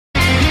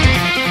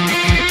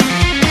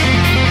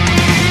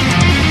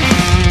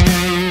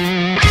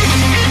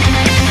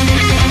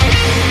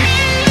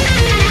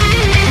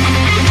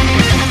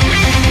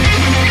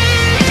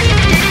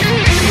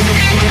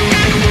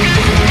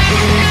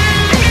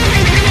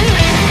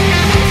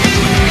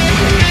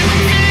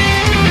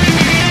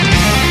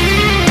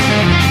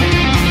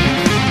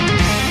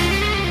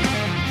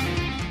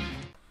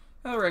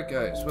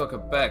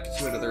back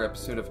to another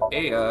episode of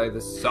AI, the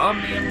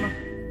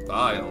Somnium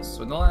Files.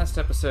 So in the last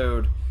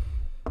episode,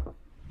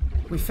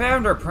 we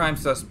found our prime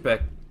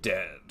suspect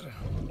dead.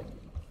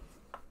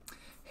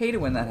 Hate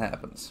it when that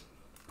happens.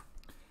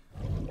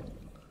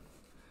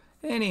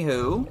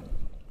 Anywho,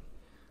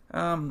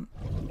 yeah,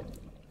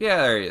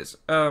 there he is.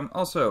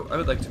 Also, I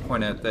would like to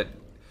point out that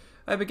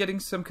I've been getting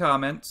some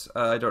comments.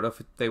 I don't know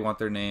if they want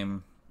their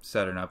name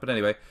said or not, but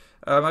anyway,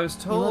 I was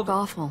told... You look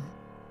awful.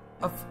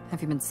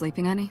 Have you been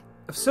sleeping any?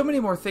 Of so many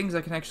more things I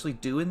can actually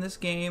do in this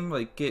game,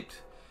 like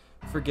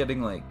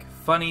getting like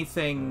funny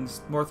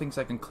things, more things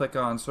I can click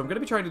on, so I'm going to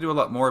be trying to do a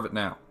lot more of it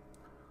now.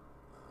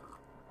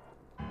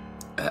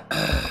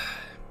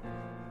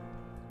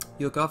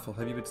 You look awful.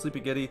 Have you been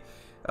sleeping, Getty?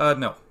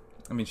 No.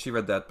 I mean, she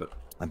read that, but...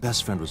 My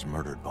best friend was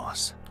murdered,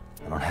 boss.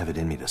 I don't have it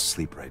in me to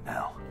sleep right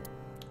now.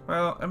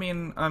 Well, I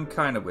mean, I'm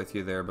kind of with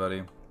you there,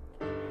 buddy.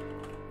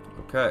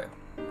 Okay.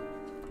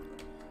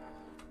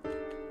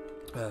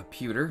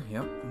 Pewter,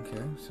 yep,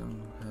 okay.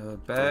 Some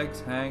bags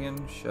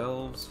hanging,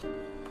 shelves.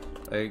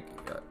 I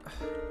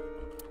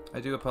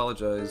do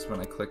apologize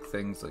when I click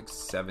things like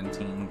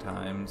 17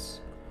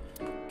 times.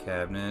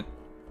 Cabinet,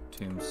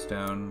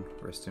 tombstone,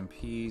 rest in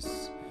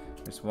peace.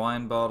 There's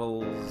wine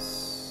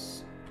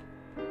bottles.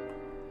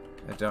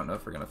 I don't know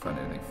if we're gonna find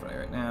anything funny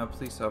right now.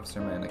 Police officer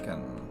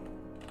mannequin.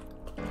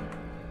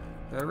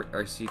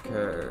 RC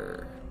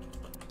car.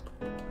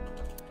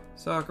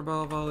 Soccer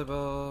ball,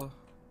 volleyball.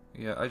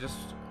 Yeah,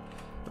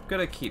 I'm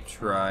gonna keep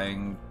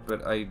trying,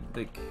 but I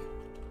think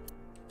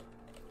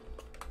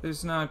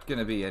there's not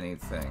gonna be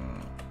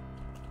anything.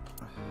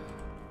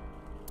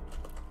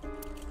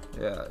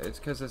 Yeah, it's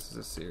because this is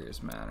a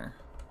serious matter.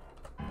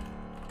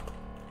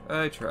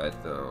 I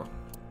tried though.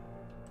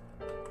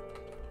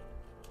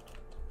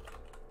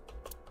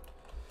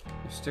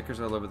 There's stickers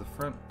all over the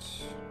front.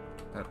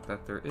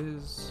 That there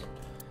is.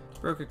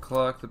 Broken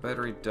clock, the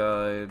battery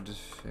died.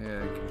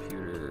 Yeah,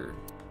 computer.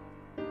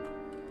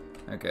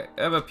 Okay,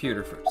 how about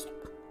pewter first?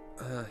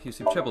 You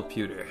seem troubled,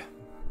 pewter.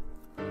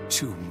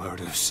 2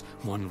 murders,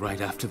 one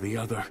right after the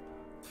other.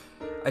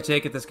 I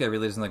take it this guy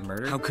really doesn't like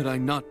murder? How could I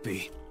not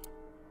be?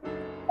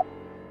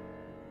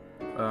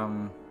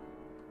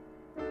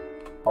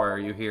 Why are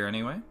you here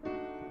anyway?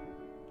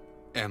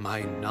 Am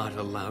I not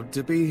allowed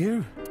to be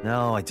here?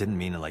 No, I didn't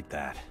mean it like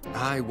that.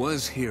 I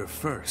was here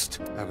first.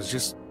 I was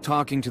just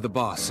talking to the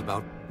boss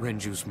about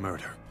Renju's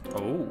murder.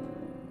 Oh.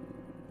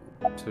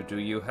 So do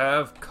you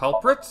have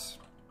culprits?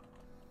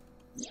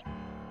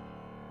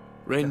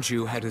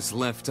 Renju had his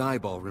left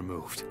eyeball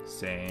removed.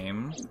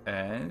 Same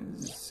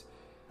as...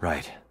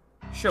 Right.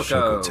 Shoko.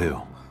 Shoko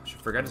too. She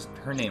forgot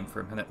her name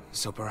for a minute.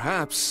 So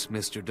perhaps,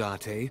 Mr.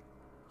 Date,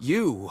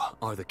 you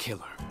are the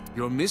killer.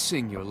 You're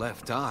missing your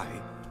left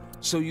eye,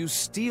 so you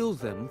steal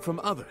them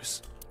from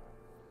others.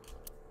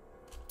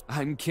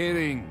 I'm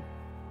kidding.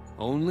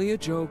 Only a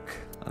joke.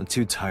 I'm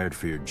too tired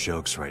for your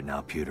jokes right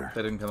now, Pewter.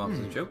 That didn't come off as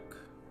a joke.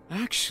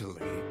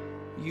 Actually,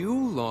 you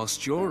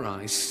lost your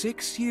eye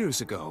 6 years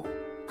ago,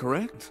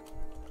 correct?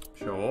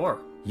 Sure.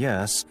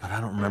 Yes, but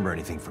I don't remember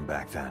anything from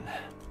back then.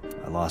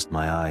 I lost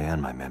my eye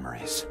and my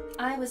memories.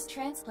 I was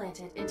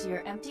transplanted into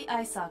your empty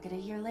eye socket a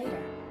year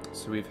later.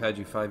 So we've had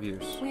you 5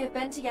 years. We have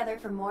been together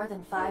for more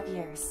than 5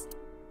 years.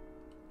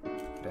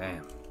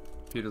 Damn.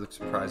 Peter looks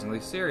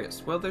surprisingly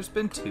serious. Well, there's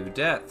been 2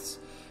 deaths.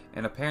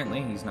 And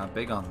apparently he's not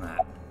big on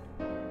that.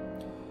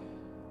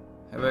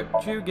 How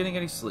about you getting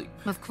any sleep?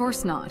 Of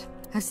course not.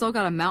 I've still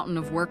got a mountain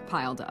of work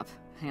piled up.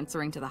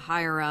 Answering to the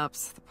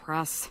higher-ups, the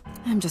press.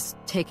 I'm just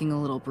taking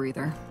a little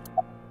breather.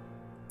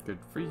 Good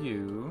for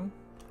you.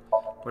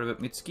 What about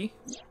Mitsuki?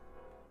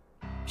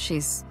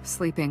 She's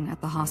sleeping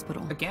at the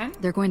hospital. Again?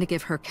 They're going to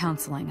give her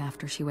counseling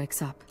after she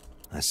wakes up.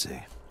 I see.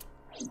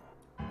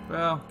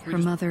 Well, Her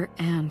mother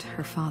and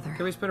her father.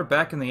 can we just put her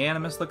back in the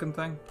animus-looking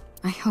thing?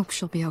 I hope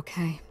she'll be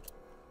okay.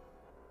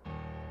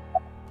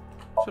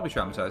 She'll be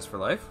traumatized for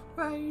life.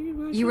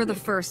 You were the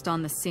first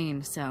on the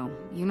scene, so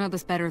you know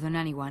this better than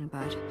anyone,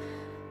 but...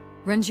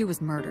 Renju was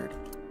murdered.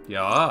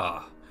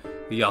 Yeah.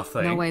 You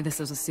think? No way this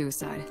was a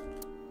suicide.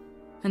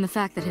 And the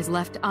fact that his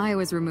left eye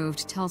was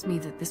removed tells me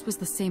that this was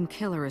the same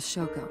killer as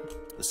Shoko.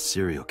 The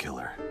serial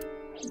killer.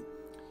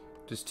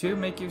 Does 2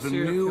 make you The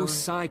serial new killer?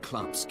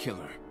 Cyclops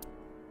killer.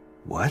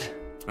 What?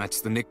 That's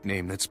the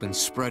nickname that's been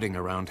spreading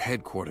around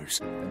headquarters.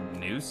 The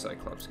new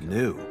Cyclops killer.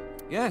 New.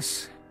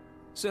 Yes,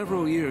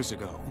 several years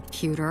ago.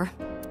 Cuter.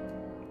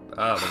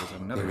 Ah, there was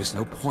another There is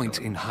no Cyclops point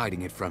killer. in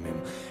hiding it from him.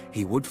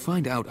 He would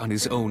find out on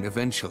his own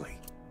eventually.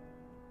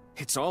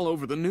 It's all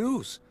over the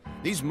news.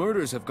 These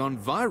murders have gone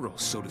viral,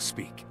 so to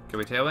speak. Can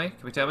we tell me?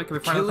 Can we tell me? Can we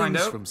finally find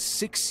Killings out? from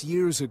 6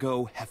 years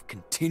ago have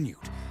continued.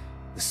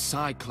 The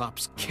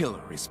Cyclops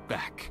killer is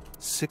back.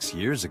 6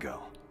 years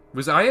ago.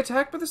 Was I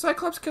attacked by the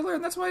Cyclops killer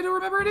and that's why I don't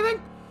remember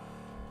anything?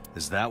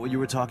 Is that what you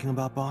were talking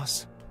about,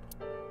 boss?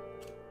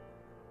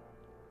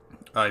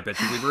 I bet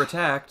you we were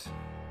attacked.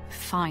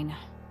 Fine.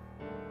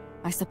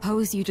 I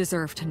suppose you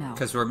deserve to know.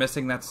 Because we're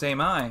missing that same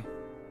eye.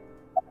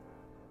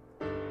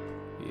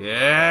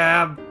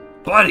 Yeah,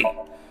 buddy!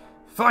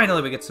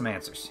 Finally we get some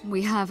answers.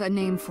 We have a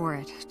name for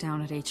it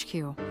down at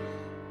HQ.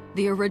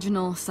 The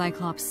original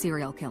Cyclops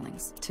serial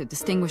killings, to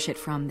distinguish it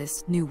from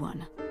this new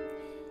one.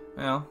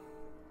 Well,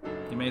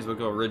 you may as well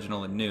go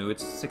original and new.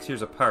 It's 6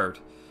 years apart,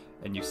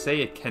 and you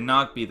say it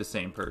cannot be the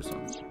same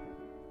person.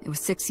 It was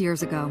 6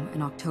 years ago,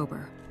 in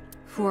October.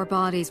 4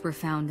 bodies were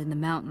found in the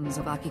mountains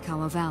of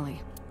Akikawa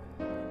Valley.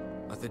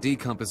 But the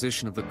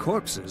decomposition of the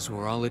corpses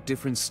were all at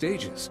different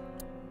stages.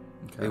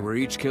 Okay. They were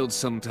each killed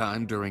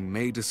sometime during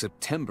May to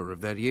September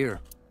of that year.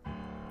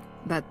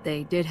 But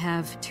they did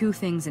have 2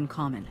 things in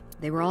common.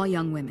 They were all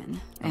young women,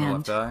 And the and...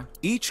 left eye?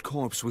 Each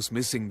corpse was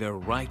missing their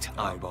right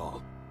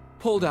eyeball,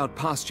 pulled out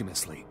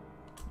posthumously.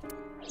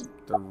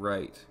 The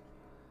right.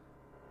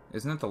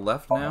 Isn't it the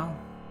left now?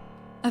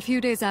 A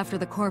few days after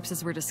the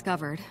corpses were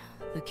discovered,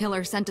 the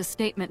killer sent a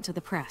statement to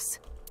the press.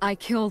 I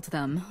killed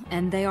them,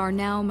 and they are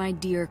now my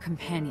dear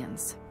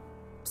companions.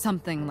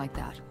 Something like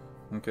that.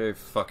 Okay,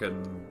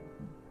 fucking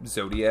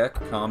Zodiac,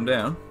 calm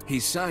down. He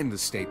signed the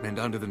statement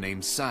under the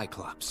name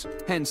Cyclops,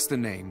 hence the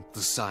name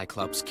the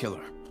Cyclops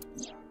Killer.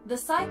 The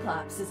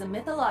Cyclops is a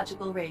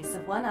mythological race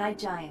of one-eyed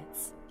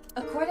giants.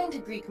 According to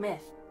Greek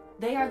myth,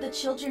 they are the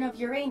children of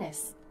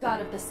Uranus,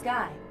 god of the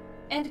sky,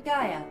 and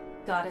Gaia,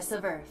 goddess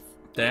of earth.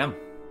 Damn.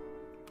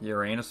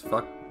 Uranus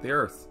fucked the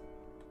Earth.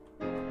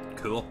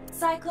 Cool.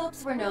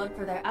 Cyclops were known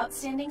for their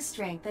outstanding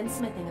strength and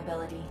smithing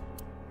ability.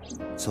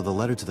 So the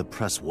letter to the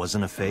press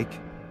wasn't a fake?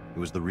 It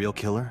was the real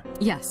killer?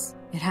 Yes,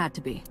 it had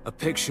to be. A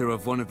picture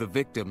of one of the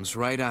victims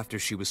right after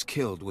she was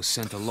killed was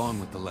sent along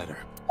with the letter.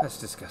 That's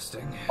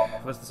disgusting.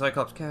 Was the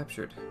Cyclops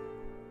captured?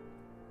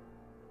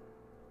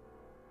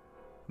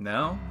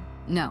 No?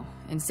 No,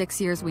 in 6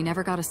 years we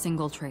never got a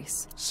single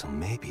trace. So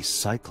maybe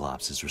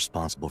Cyclops is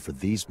responsible for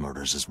these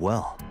murders as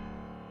well.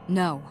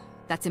 No,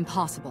 that's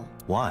impossible.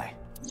 Why?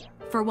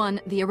 For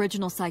one, the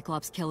original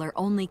Cyclops killer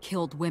only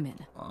killed women.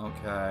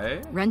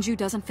 Okay. Renju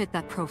doesn't fit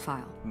that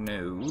profile.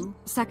 No.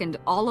 Second,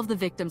 all of the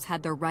victims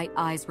had their right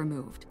eyes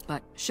removed,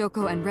 but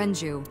Shoko and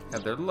Renju...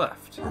 Had their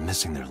left. We're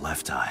missing their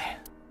left eye.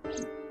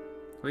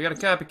 We got a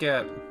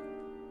copycat.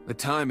 The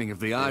timing of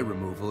the eye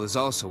removal is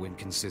also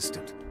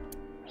inconsistent.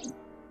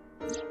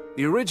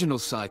 The original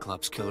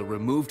Cyclops Killer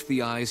removed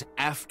the eyes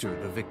after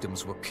the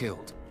victims were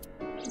killed.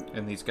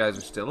 And these guys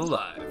are still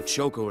alive. But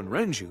Shoko and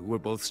Renju were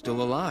both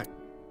still alive.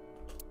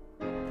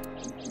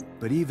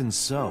 But even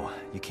so,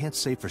 you can't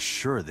say for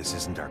sure this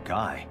isn't our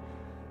guy.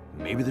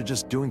 Maybe they're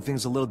just doing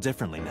things a little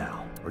differently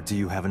now. Or do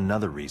you have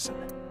another reason?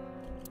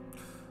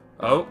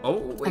 Oh,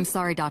 wait. I'm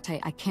sorry, Date,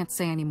 I can't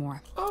say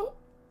anymore. Oh.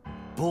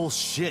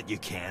 Bullshit, you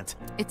can't.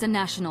 It's a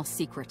national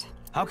secret.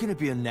 How can it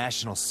be a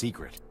national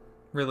secret?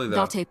 Really,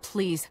 though? Date,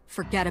 please,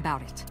 forget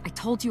about it. I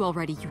told you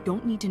already, you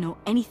don't need to know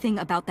anything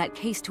about that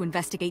case to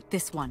investigate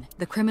this one.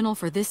 The criminal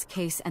for this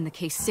case and the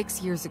case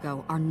 6 years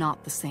ago are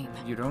not the same.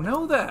 You don't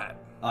know that.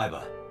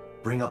 Iva,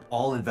 bring up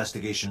all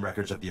investigation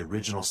records of the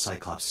original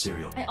Cyclops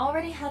serial. I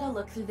already had a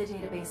look through the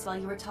database while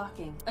you were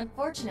talking.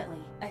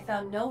 Unfortunately, I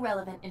found no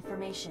relevant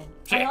information.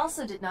 Shit. I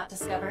also did not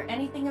discover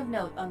anything of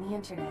note on the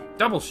internet.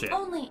 Double shit.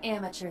 Only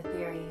amateur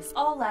theories,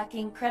 all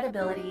lacking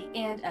credibility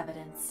and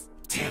evidence.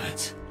 Damn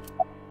it.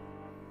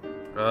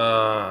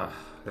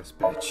 This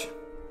bitch.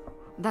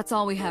 That's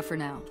all we have for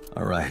now.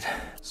 All right.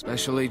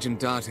 Special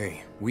Agent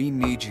Date, we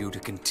need you to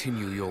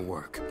continue your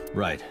work.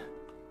 Right.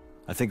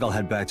 I think I'll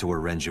head back to where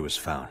Renju was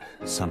found.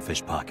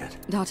 Sunfish Pocket.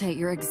 Date,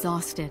 you're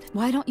exhausted.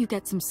 Why don't you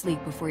get some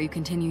sleep before you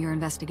continue your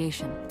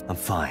investigation? I'm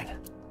fine.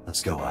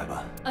 Let's go,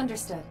 Iva.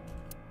 Understood.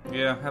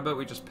 Yeah, how about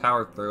we just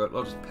power through it?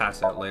 We'll just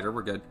pass out later.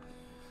 We're good.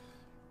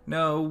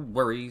 No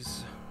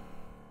worries.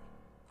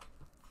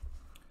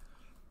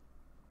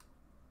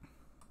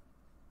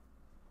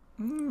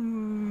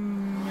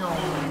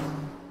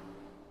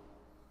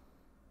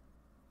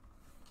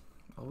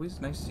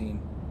 Always nice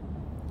scene.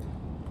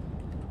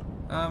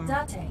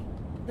 Date,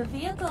 the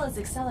vehicle is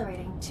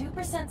accelerating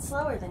 2%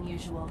 slower than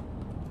usual.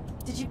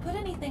 Did you put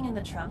anything in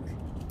the trunk?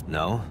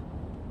 No?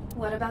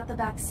 What about the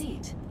back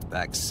seat?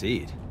 Back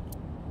seat?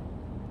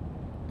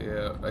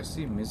 Yeah, I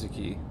see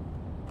Mizuki.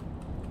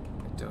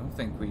 I don't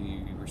think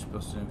we were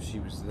supposed to know she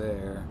was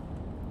there.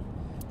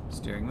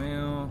 Steering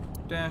wheel,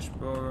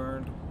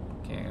 dashboard.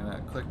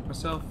 Can't click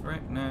myself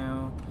right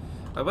now.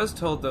 I was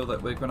told though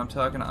that like when I'm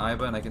talking to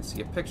Iba and I can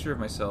see a picture of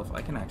myself,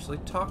 I can actually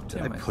talk to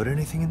Did I myself. put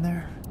anything in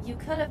there? You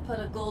could have put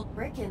a gold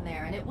brick in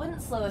there and it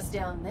wouldn't slow us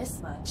down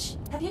this much.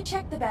 Have you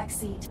checked the back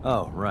seat?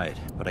 Oh, right.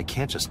 But I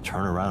can't just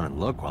turn around and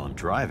look while I'm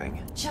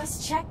driving.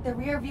 Just check the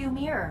rear view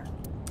mirror.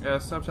 Yeah,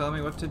 stop telling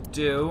me what to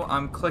do.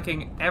 I'm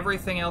clicking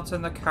everything else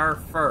in the car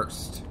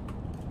first.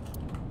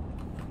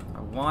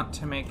 I want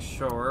to make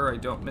sure I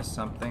don't miss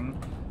something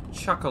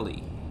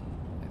chuckly.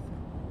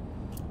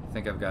 I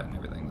think I've gotten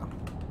everything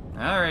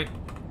though. Alright.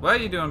 What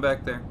are you doing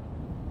back there?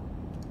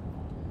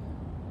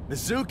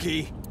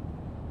 Mizuki!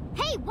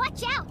 Hey,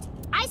 watch out!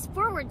 Eyes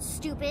forward,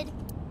 stupid.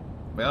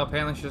 Well,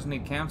 apparently she doesn't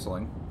need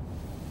counseling.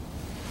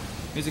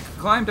 Music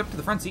climbed up to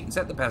the front seat and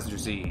sat in the passenger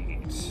seat.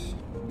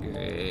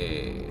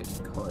 Good.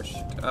 Pushed.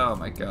 Oh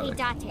my god.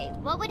 Hey, Date,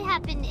 what would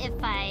happen if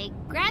I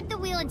grabbed the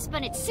wheel and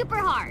spun it super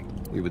hard?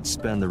 We would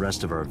spend the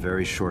rest of our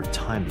very short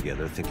time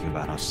together thinking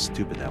about how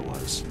stupid that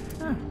was.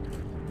 Huh.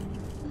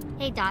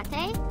 Hey,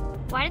 Date,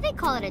 why do they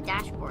call it a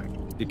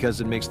dashboard?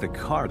 Because it makes the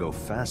car go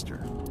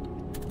faster.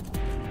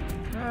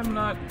 I'm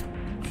not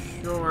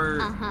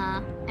sure. Uh-huh.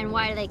 And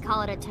why do they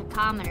call it a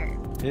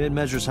tachometer? It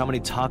measures how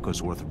many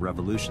tacos worth of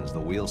revolutions the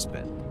wheels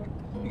spin.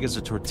 Because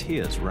a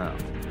tortilla is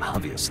round,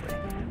 obviously.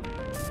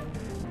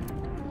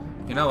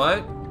 You know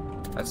what?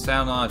 That's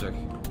sound logic.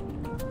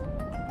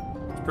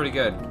 It's pretty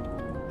good.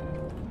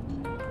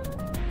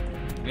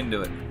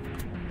 Into it.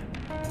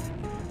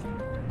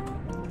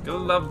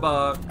 Glove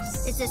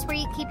box. Is this where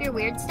you keep your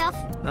weird stuff?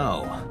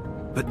 No,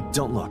 but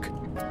don't look.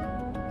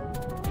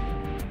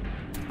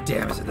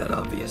 Damn, isn't that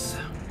obvious?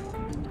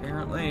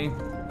 Apparently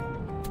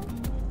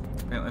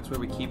that's where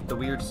we keep the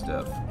weird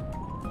stuff.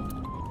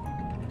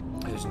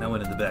 There's no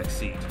one in the back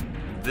seat.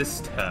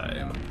 This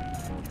time.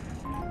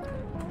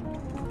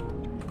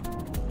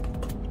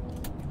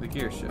 The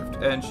gear shift.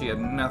 And she had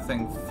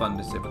nothing fun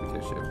to say about the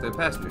gear shift. The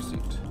passenger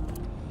seat.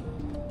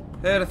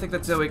 And I think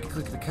that's how we can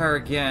click the car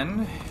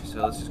again.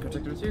 So let's just go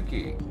check the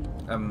Mizuki.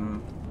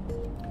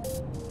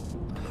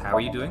 How are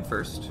you doing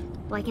first?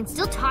 Well, I can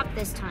still talk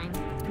this time.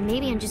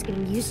 Maybe I'm just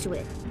getting used to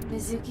it.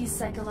 Mizuki's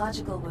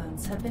psychological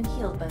wounds have been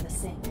healed by the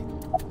sink.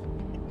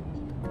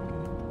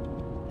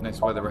 Nice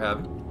weather we're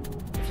having.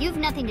 If you have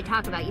nothing to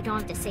talk about, you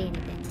don't have to say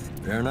anything.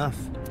 Fair enough.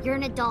 You're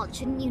an adult,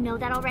 shouldn't you know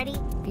that already?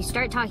 If you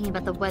start talking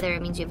about the weather,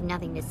 it means you have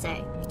nothing to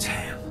say.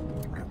 Damn,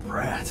 what a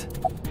brat.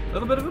 A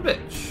little bit of a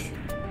bitch.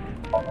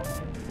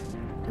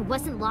 It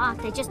wasn't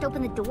locked, I just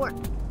opened the door.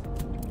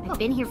 I've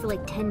been here for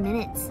like 10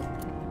 minutes.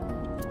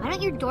 Why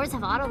don't your doors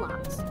have auto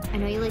locks? I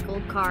know you like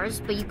old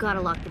cars, but you gotta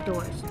lock the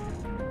doors.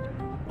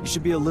 You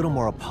should be a little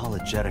more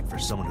apologetic for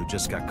someone who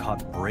just got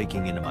caught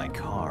breaking into my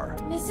car.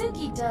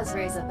 Mizuki does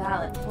raise a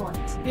valid point.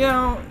 You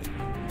know,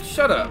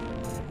 shut up.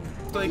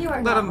 Like, If you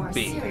are let not him more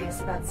be.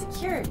 serious about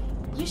security,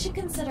 you should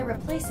consider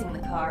replacing the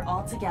car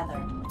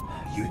altogether.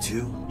 You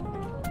two?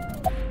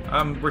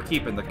 We're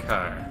keeping the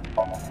car.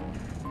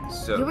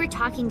 So. You were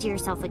talking to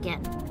yourself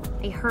again.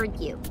 I heard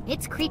you.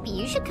 It's creepy,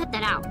 you should cut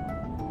that out.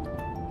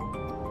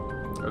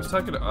 I was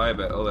talking to Ai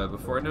about all that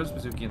before I noticed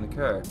Mizuki in the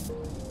car.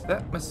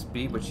 That must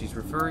be what she's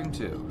referring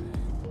to.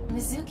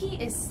 Mizuki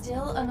is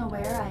still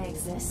unaware I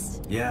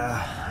exist?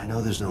 Yeah, I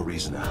know there's no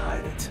reason to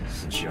hide it,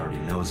 since she already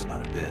knows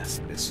about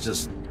it. It's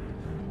just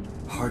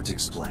hard to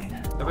explain.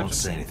 I won't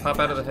say anything. Pop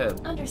out of the head.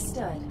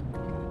 Understood.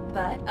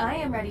 But I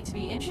am ready to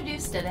be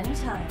introduced at any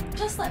time.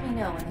 Just let me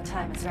know when the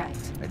time is right.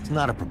 It's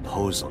not a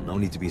proposal. No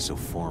need to be so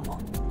formal.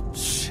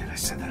 Shit, I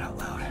said that out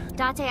loud.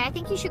 Date, I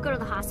think you should go to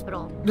the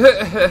hospital.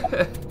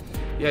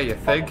 Yeah, you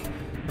think?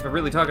 If I'm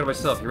really talking to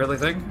myself, you really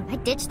think? I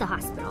ditched the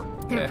hospital.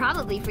 They're Yeah.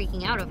 probably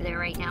freaking out over there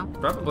right now.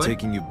 Probably.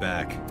 Taking you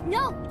back.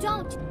 No,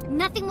 don't!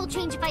 Nothing will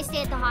change if I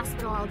stay at the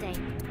hospital all day.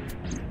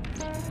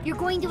 You're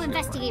going to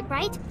investigate,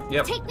 right?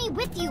 Yep. Take me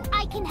with you,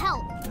 I can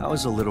help! How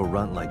is a little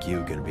runt like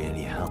you gonna be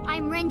any help?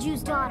 I'm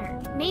Renju's daughter.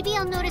 Maybe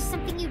I'll notice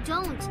something you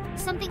don't.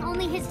 Something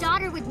only his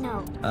daughter would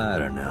know. I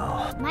don't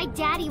know. My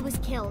daddy was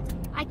killed.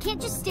 I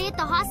can't just stay at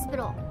the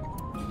hospital.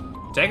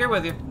 Take her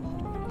with you.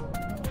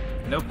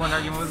 No point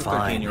arguing with a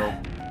Fine.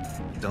 13-year-old.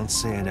 Don't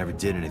say I never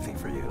did anything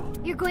for you.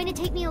 You're going to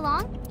take me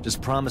along?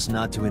 Just promise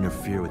not to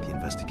interfere with the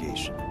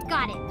investigation.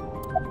 Got it.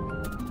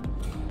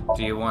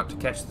 Do you want to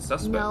catch the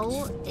suspect?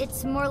 No,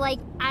 it's more like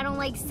I don't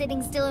like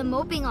sitting still and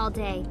moping all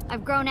day.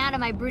 I've grown out of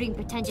my brooding,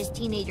 pretentious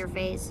teenager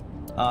phase.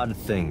 Odd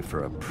thing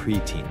for a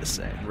preteen to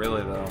say.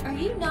 Really, though. Are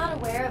you not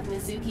aware of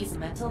Mizuki's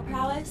mental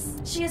prowess?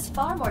 She is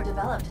far more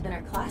developed than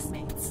her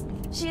classmates.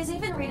 She is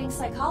even reading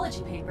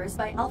psychology papers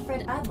by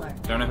Alfred Adler.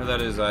 Don't know who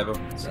that is, Ivo.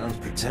 Sounds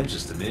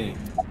pretentious to me.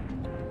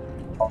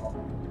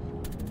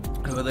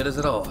 Who that is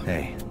at all.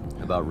 Hey,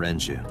 about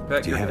Renju.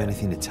 Back Do you your have head.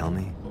 anything to tell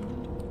me?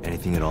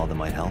 Anything at all that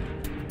might help?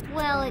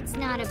 Well, it's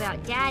not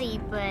about Daddy,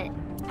 but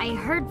I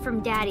heard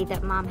from Daddy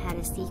that Mom had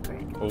a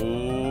secret.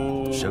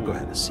 Oh. Shoko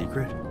had a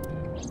secret?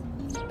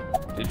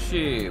 Did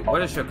she?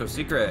 What is Shoko's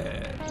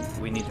secret?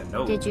 We need to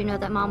know. Did you know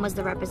that Mom was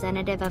the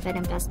representative of an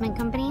investment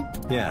company?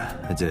 Yeah,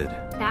 I did.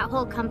 That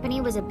whole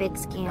company was a big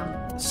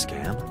scam. A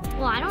scam?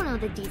 Well, I don't know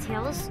the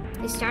details.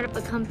 They start up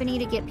a company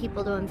to get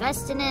people to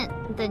invest in it,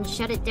 then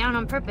shut it down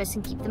on purpose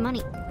and keep the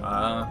money.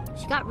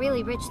 She got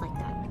really rich like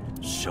that.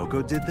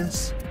 Shoko did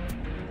this?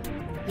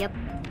 Yep.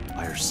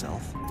 By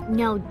herself?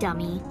 No,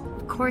 dummy.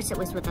 Of course it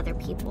was with other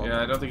people.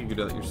 Yeah, I don't think you could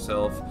do that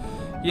yourself.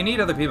 You need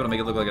other people to make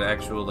it look like an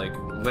actual, like,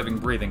 living,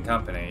 breathing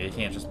company. You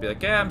can't just be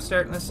like, yeah, I'm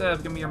starting this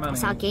up, give me your money. I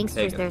saw gangsters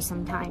Take it. there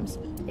sometimes.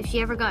 If she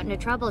ever got into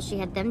trouble, she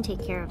had them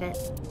take care of it.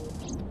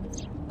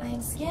 I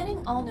am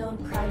scanning all known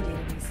crime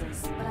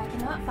databases, but I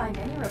cannot find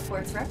any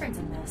reports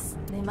referencing this.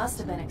 They must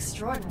have been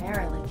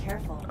extraordinarily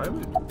careful. I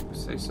would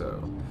say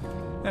so.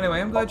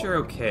 Anyway, I'm glad you're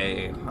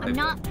okay. I'm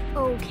not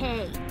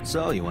okay.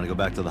 So, you want to go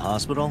back to the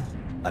hospital?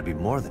 I'd be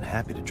more than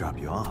happy to drop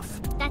you off.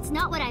 That's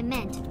not what I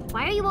meant.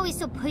 Why are you always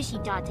so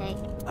pushy, Date?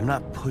 I'm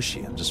not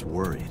pushy, I'm just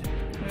worried.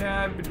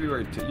 Yeah, I would be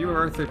worried too. You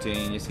are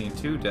 13, you've seen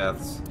 2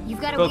 deaths.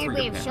 You've got a Both weird were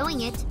way your of parents.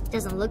 showing it.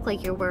 Doesn't look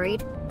like you're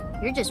worried.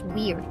 You're just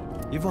weird.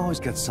 You've always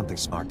got something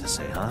smart to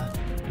say, huh?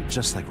 You're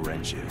just like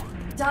Renju.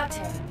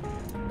 Date,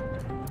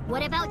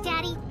 What about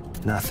Daddy?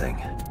 Nothing.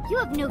 You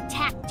have no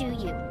tact, do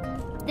you?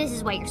 This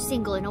is why you're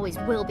single and always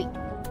will be.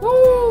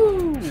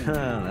 Woo!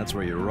 That's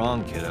where you're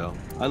wrong, kiddo.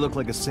 I look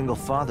like a single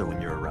father when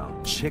you're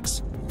around.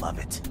 Chicks love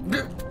it.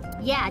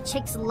 Yeah,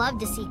 chicks love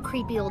to see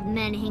creepy old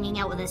men hanging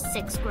out with a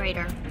 6th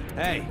grader.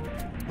 Hey,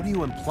 what are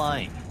you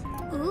implying?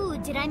 Ooh,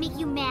 did I make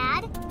you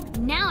mad?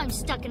 Now I'm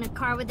stuck in a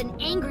car with an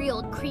angry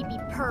old creepy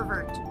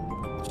pervert.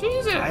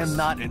 Jesus! I am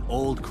not an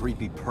old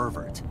creepy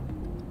pervert.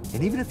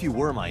 And even if you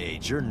were my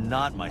age, you're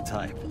not my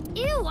type.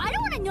 Ew, I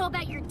don't want to know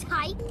about your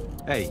type.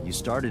 Hey, you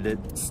started it.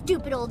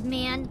 Stupid old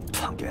man.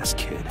 Punk-ass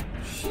kid.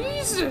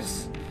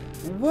 Jesus!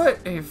 What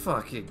a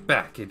fucking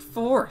back and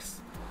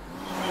forth.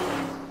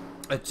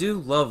 I do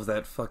love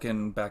that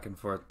fucking back and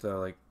forth though,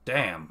 like,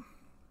 damn.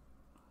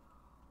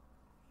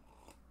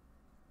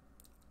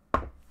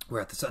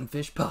 We're at the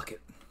Sunfish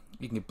Pocket.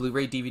 You can get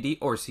Blu-ray, DVD,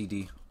 or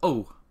CD.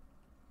 Oh.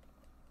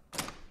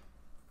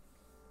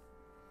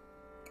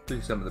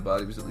 Through some of the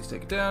body was at least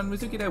taken down.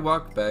 Mizuki and I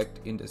walked back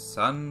into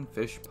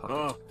Sunfish Pocket.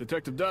 Ah,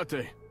 Detective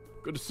Date.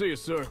 Good to see you,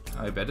 sir.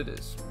 I bet it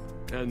is.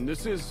 And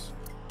this is...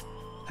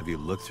 Have you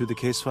looked through the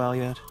case file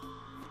yet?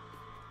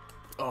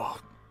 Oh,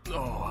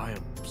 I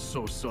am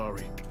so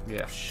sorry.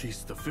 Yeah.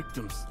 She's the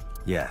victim's...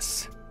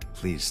 Yes.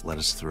 Please, let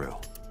us through.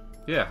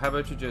 Yeah, how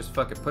about you just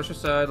fucking push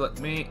aside, let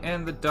me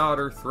and the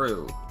daughter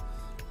through.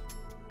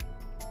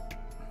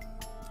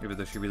 Even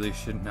though she really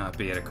should not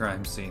be at a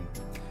crime scene.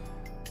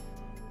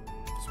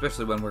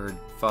 Especially when her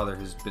father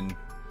has been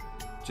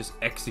just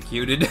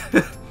executed.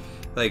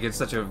 Like, in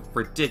such a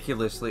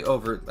ridiculously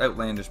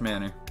outlandish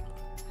manner.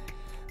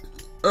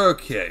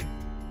 Okay.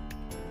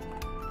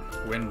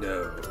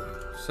 Window.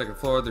 Second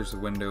floor, there's a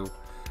window.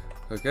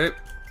 Okay.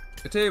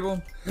 A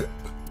table.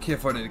 Can't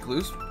find any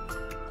clues.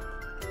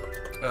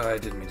 I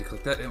didn't mean to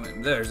click that.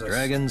 There's a...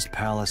 Dragon's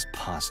Palace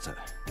Pasta.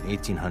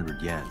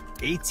 1,800 yen.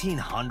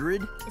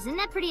 1,800? Isn't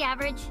that pretty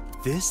average?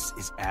 This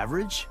is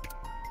average?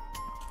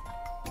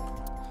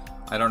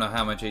 I don't know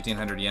how much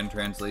 1,800 yen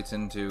translates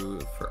into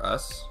for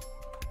us.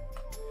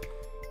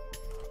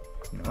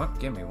 You know what?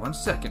 Give me 1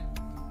 second.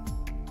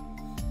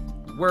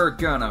 We're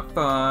gonna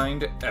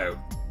find out.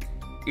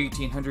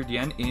 1,800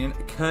 yen in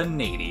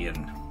Canadian.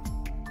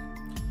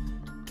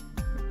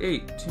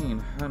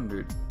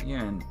 1,800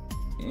 yen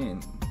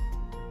in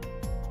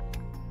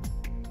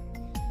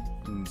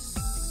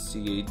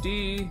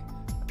CAD.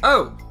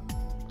 Oh!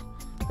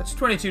 That's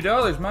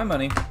 $22, my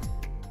money.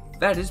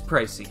 That is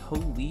pricey.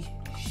 Holy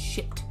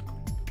shit.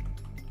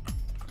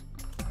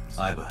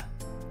 Iba,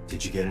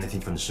 did you get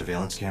anything from the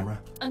surveillance camera?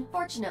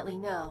 Unfortunately,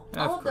 no. Of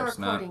All of the course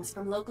not. recordings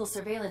from local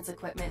surveillance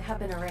equipment have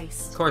been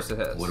erased. Of course it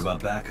has. What about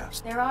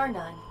backups? There are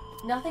none.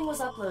 Nothing was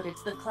uploaded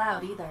to the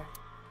cloud either.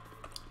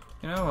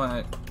 You know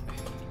what?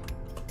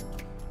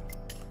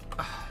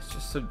 It's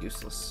just so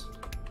useless.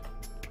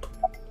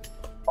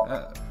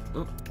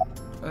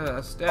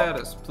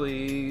 Status,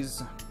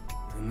 please.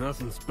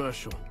 Nothing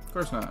special. Of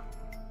course not.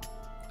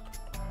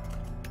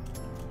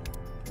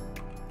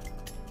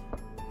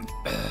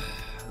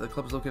 The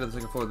club is located on the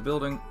second floor of the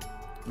building.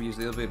 We use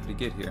the elevator to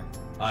get here.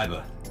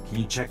 Iba, can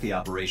you check the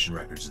operation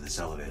records of this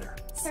elevator?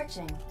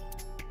 Searching.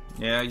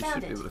 Yeah, you Found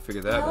should it. be able to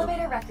figure The that out.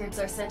 elevator records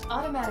are sent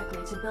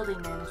automatically to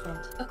building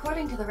management.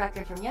 According to the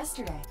record from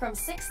yesterday, from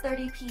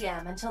 6:30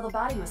 p.m. until the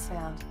body was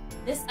found,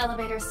 this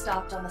elevator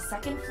stopped on the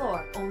second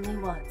floor only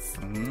once.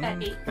 At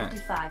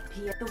 8:55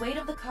 p.m., the weight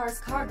of the car's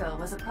cargo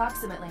was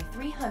approximately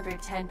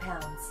 310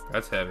 pounds.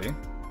 That's heavy.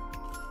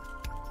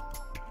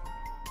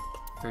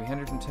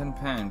 310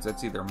 pounds.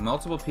 That's either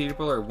multiple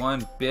people or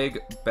one big,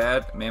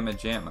 bad mamma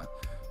jamma.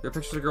 There are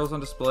pictures of girls on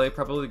display,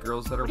 probably the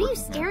girls that are What are you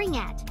working here. staring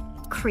at,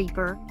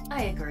 creeper?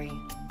 I agree.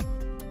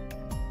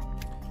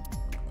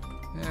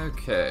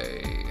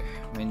 Okay.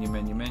 Menu,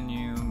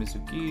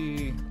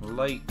 Mizuki,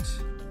 light.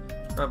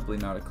 Probably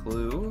not a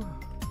clue.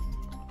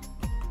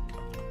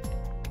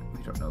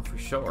 We don't know for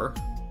sure.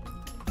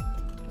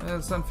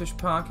 Sunfish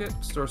Pocket.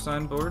 Store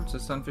signboard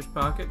says Sunfish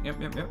Pocket.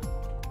 Yep.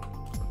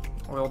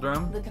 Oil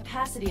drum. The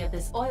capacity of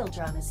this oil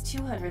drum is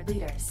 200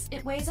 liters.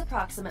 It weighs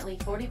approximately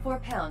 44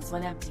 pounds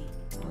when empty.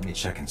 Let me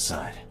check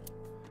inside.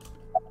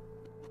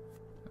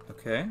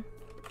 Okay.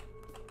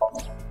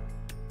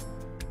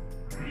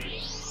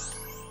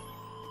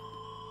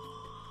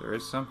 There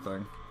is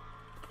something.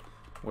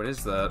 What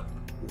is that?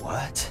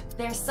 What?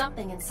 There's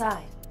something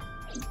inside.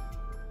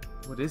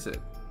 What is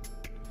it?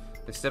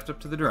 They stepped up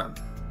to the drum.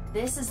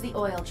 This is the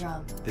oil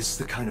drum. This is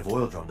the kind of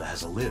oil drum that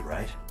has a lid,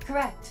 right?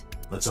 Correct.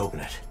 Let's open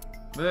it.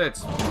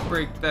 Let's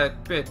break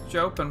that bitch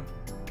open.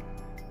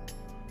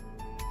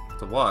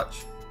 It's a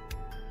watch.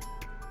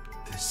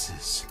 This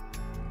is...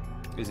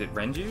 Is it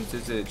Renju's?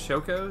 Is it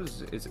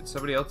Shoko's? Is it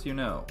somebody else you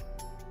know?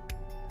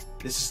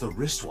 This is the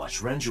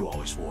wristwatch Renju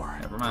always wore.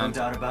 Never No mind.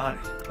 doubt about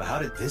it. But how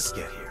did this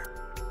get here?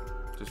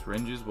 Just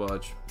Renju's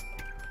watch.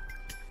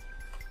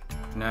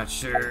 Not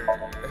sure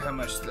how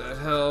much that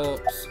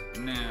helps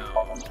now.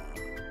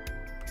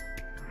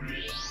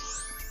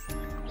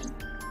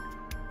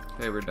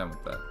 Okay, we're done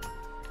with that.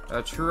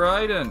 A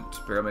trident.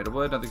 Barrel made of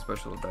wood, nothing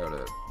special about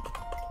it.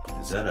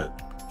 Is that a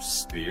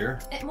spear?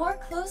 It more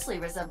closely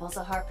resembles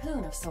a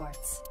harpoon of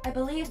sorts. I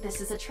believe this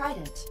is a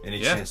trident. Any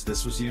Yeah. chance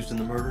this was used in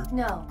the murder?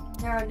 No,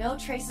 there are no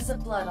traces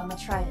of blood on the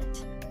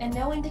trident, and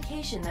no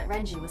indication that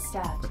Renji was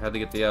stabbed. But had to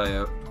get the eye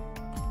out.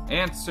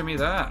 Answer me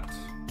that.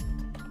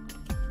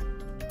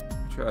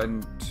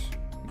 Trident.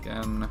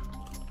 Again.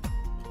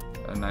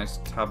 A nice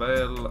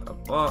tabel. A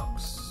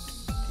box.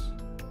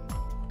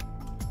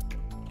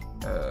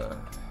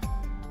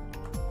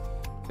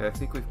 Okay, I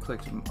think we've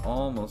clicked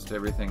almost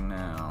everything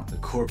now. The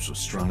corpse was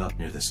strung up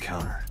near this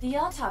counter. The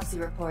autopsy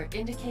report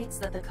indicates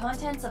that the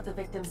contents of the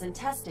victim's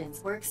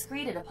intestines were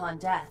excreted upon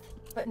death,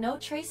 but no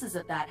traces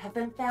of that have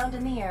been found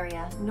in the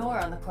area nor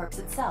on the corpse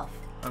itself.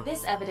 Oh.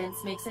 This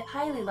evidence makes it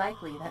highly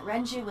likely that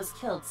Renju was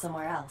killed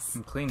somewhere else.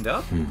 And cleaned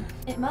up?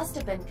 It must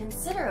have been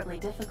considerably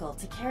difficult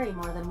to carry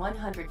more than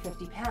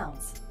 150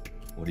 pounds.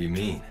 What do you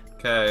mean?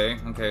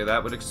 Okay,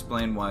 that would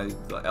explain why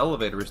the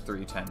elevator is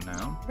 310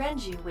 now.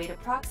 Renju weighed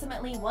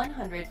approximately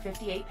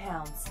 158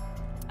 pounds.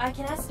 I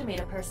can estimate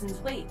a person's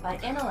weight by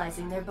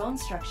analyzing their bone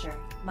structure,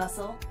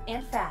 muscle,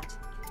 and fat.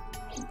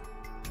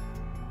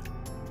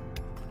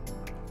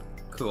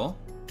 Cool.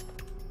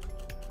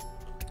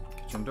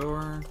 Kitchen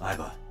door.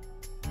 Iba,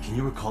 can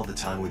you recall the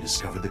time we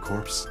discovered the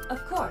corpse?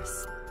 Of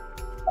course.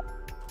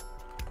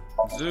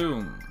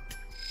 Zoom.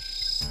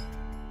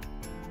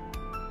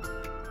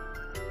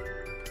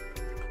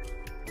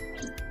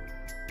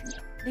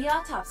 The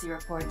autopsy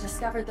report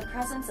discovered the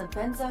presence of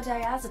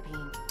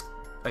benzodiazepine.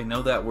 I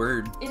know that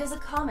word. It is a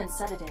common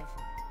sedative.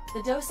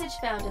 The dosage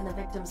found in the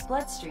victim's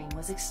bloodstream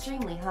was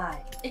extremely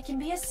high. It can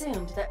be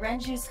assumed that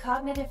Renju's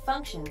cognitive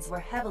functions were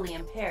heavily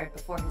impaired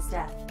before his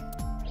death.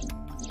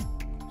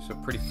 So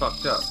pretty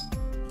fucked up.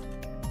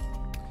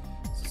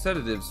 So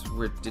sedatives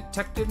were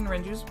detected in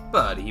Renju's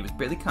body. He was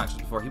barely conscious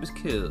before he was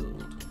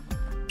killed.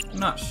 I'm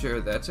not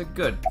sure that's a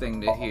good thing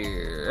to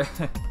hear.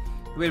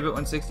 He weighed about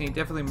 160 and he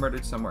definitely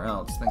murdered somewhere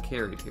else, then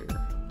carried here.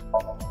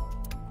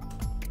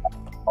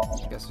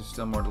 I guess there's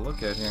still more to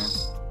look at here.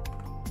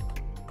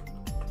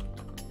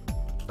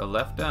 The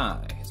left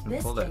eye has been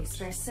This pulled case out.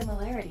 bears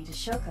similarity to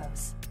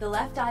Shoko's. The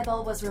left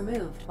eyeball was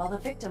removed while the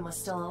victim was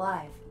still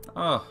alive.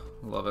 Oh,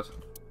 love it.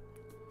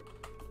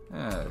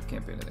 It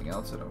can't be anything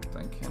else, I don't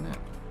think, can it?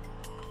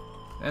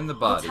 And the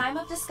body. The time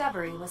of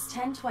discovery was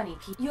 10:20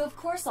 p.m. You of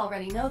course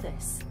already know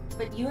this,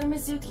 but you and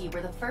Mizuki were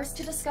the first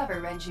to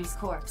discover Renju's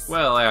corpse.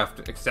 Well,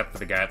 except for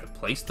the guy that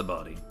placed the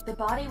body. The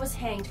body was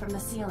hanged from the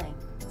ceiling,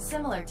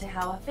 similar to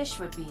how a fish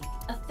would be.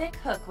 A thick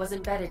hook was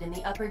embedded in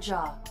the upper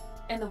jaw,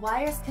 and the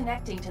wires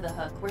connecting to the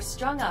hook were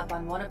strung up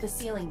on one of the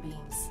ceiling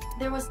beams.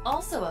 There was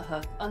also a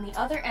hook on the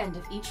other end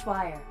of each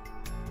wire.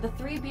 The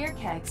 3 beer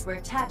kegs were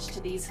attached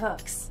to these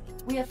hooks.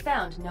 We have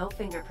found no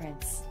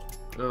fingerprints.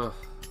 Ugh.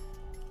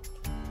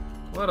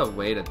 What a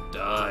way to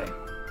die.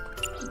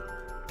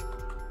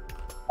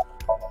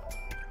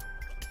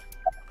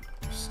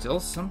 Still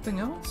something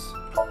else?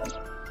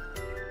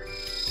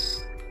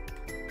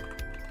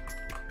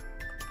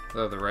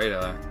 Oh, the right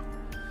eye.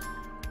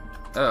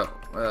 Oh,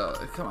 well,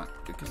 come on.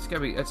 It's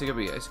gotta be it. It's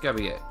gotta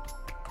be it.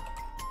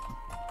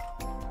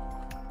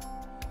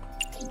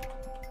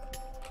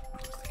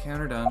 Is the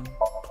counter done?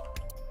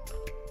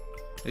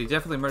 He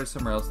definitely murdered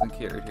somewhere else than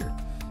carried here.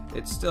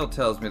 It still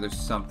tells me there's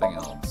something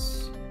else.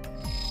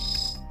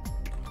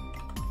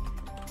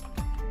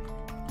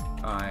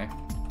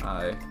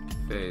 Eye,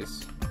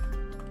 face.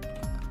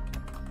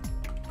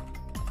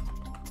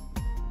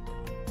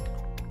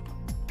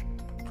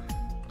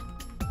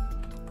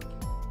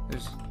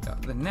 There's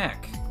the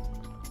neck.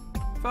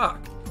 Fuck.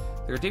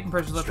 There are deep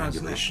impressions left on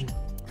his neck.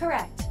 Strangulation?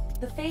 Correct.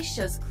 The face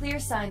shows clear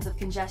signs of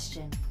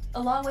congestion,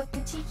 along with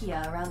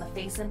petechia around the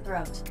face and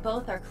throat.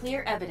 Both are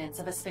clear evidence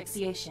of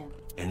asphyxiation.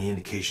 Any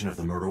indication of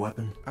the murder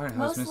weapon? Alright, I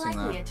was Most missing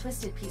likely that. a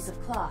twisted piece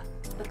of cloth.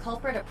 The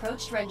culprit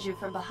approached Renju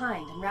from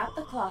behind and wrapped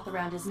the cloth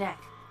around his neck,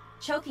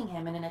 choking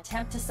him in an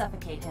attempt to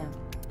suffocate him.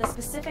 The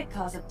specific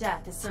cause of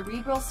death is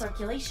cerebral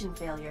circulation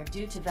failure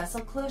due to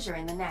vessel closure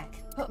in the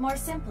neck. Put more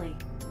simply,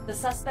 the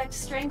suspect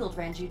strangled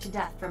Renju to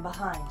death from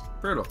behind.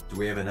 Brutal. Do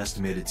we have an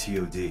estimated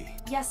TOD?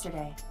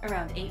 Yesterday,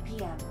 around 8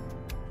 p.m.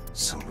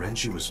 So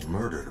Renji was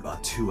murdered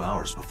about 2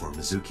 hours before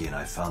Mizuki and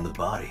I found the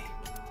body.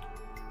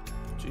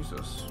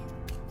 Jesus.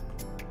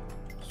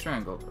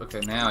 Strangled.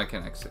 Okay, now I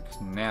can exit, 'cause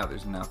now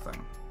there's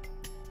nothing.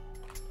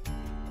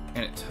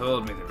 And it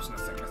told me there was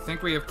nothing. I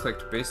think we have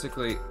clicked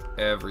basically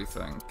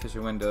everything.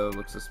 Kitchen window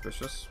looks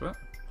suspicious. What?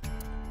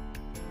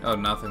 Oh,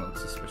 nothing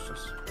looks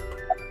suspicious.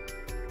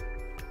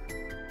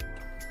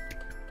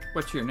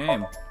 What's your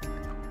name?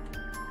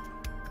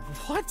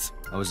 What?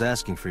 I was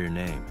asking for your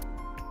name.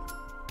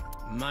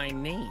 My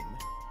name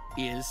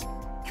is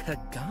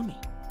Kagami.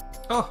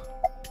 Oh!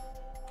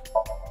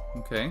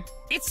 Okay.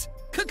 It's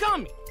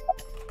Kagami!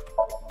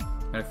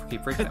 Gotta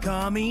keep freaking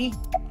at me.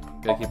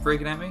 Kagami? Gotta keep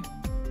freaking at me?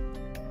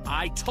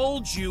 I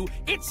told you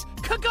it's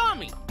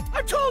Kagami!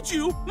 I've told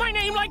you my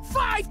name like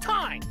 5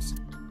 times!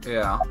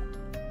 Yeah.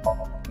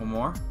 One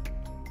more?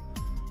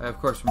 I of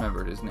course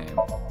remembered his name.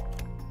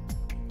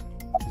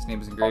 His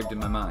name is engraved in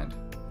my mind.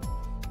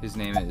 His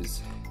name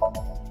is...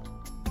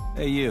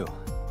 Hey you,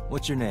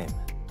 what's your name?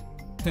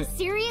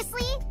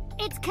 Seriously?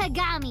 It's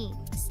Kagami.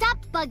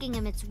 Stop bugging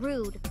him, it's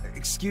rude.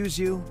 Excuse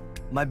you?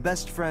 My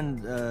best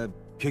friend,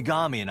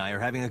 Kagami and I are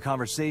having a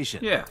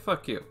conversation. Yeah,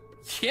 fuck you.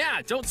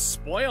 Yeah, don't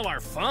spoil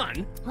our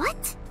fun.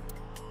 What?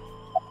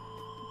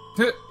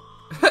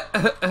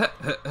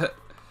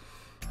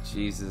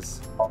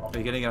 Jesus. Are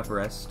you getting enough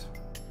rest?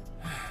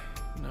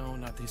 No,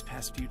 not these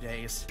past few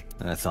days.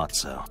 I thought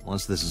so.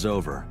 Once this is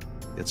over,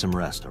 get some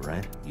rest,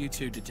 alright? You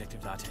too,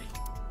 Detective Latte.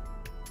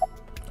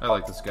 I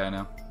like this guy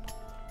now.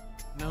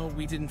 No,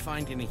 we didn't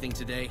find anything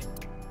today.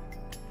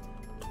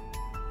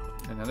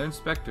 Another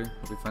inspector.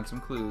 Hope we find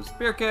some clues.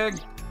 Beer keg!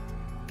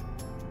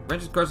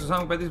 Branches course is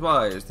hung by these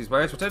wires. These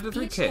wires were tied to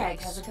 3 Each kegs. keg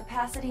has a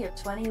capacity of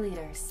 20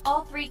 liters.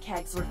 All 3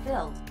 kegs were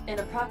filled, in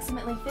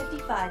approximately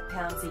 55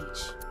 pounds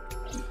each.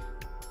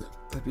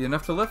 That'd be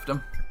enough to lift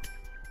them.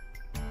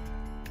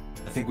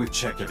 I think we've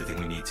checked everything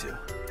we need to.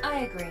 I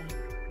agree.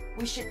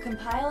 We should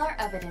compile our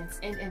evidence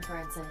and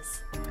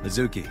inferences.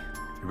 Mizuki,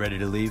 you ready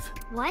to leave?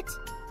 What?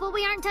 But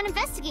we aren't done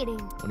investigating.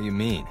 What do you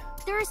mean?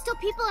 There are still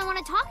people I want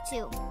to talk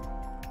to.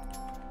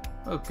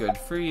 Oh, good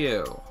for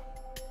you.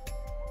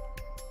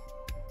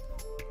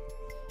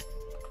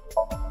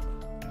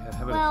 Yeah,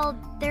 how about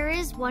Well, there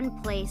is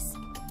one place.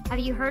 Have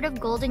you heard of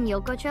Golden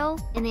Yokocho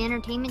in the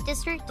entertainment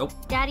district? Nope.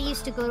 Daddy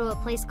used to go to a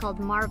place called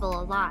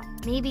Marble a lot.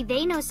 Maybe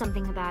they know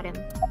something about him.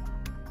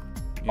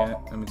 Yeah,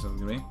 that means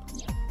something to me.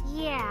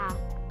 Yeah.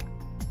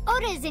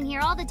 Oda is in here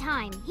all the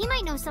time. He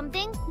might know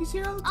something. He's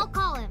here all the I'll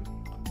call him.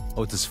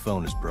 Ota's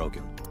phone is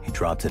broken. He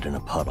dropped it in a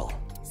puddle.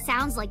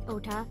 Sounds like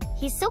Ota.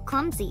 He's so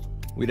clumsy.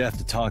 We'd have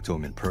to talk to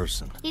him in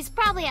person. He's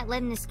probably at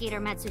Lemniscate or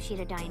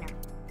Matsushita Diner.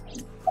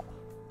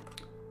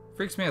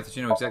 Freaks me out that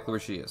you know exactly where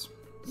she is.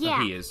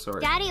 Yeah. He is,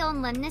 sorry. Daddy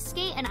owned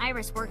Lemniscate and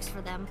Iris works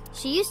for them.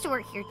 She used to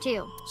work here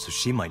too. So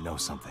she might know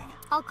something.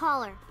 I'll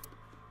call her.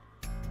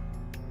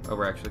 Oh,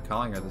 we're actually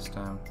calling her this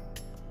time.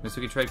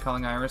 Mizuki tried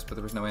calling Iris, but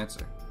there was no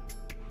answer.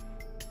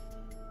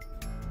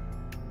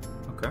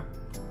 Okay.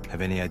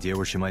 Have any idea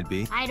where she might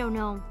be? I don't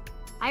know.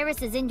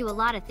 Iris is into a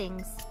lot of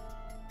things.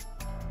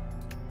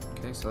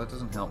 Okay, so that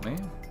doesn't help me.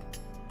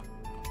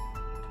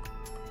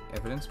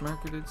 Evidence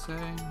marker did say.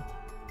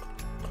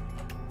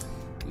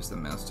 Use the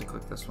mouse to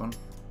click this one.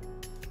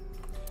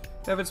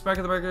 Evidence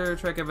marker, the marker,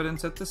 track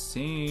evidence at the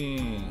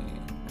scene.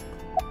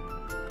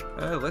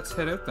 Let's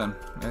head out then.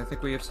 I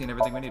think we have seen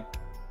everything we need.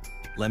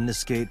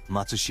 Lemniscate,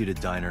 Matsushita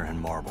Diner, and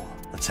Marble.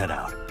 Let's head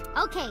out.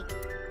 Okay.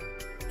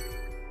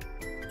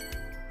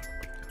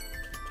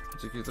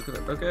 Look at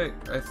that. Okay,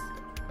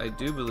 I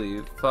do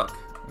believe. Fuck.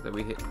 That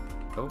we hit.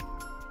 Oh.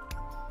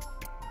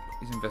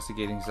 He's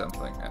investigating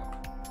something.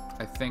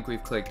 I think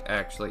we've clicked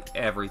actually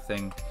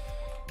everything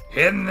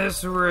in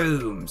this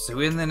room. So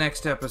in the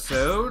next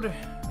episode,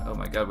 oh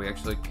my god, we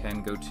actually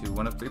can go to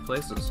one of 3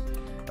 places.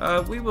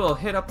 We will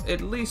hit up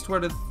at least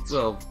one of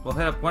we'll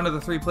hit up one of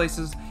the 3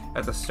 places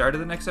at the start of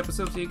the next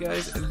episode to you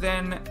guys.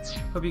 Then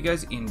hope you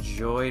guys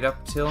enjoyed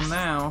up till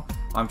now.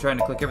 I'm trying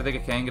to click everything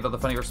I can, get all the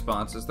funny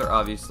responses.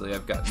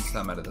 I've gotten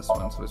some out of this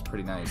one, so it's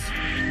pretty nice.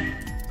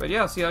 But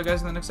yeah, I'll see you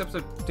guys in the next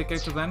episode. Take care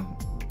till then.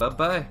 Bye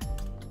bye.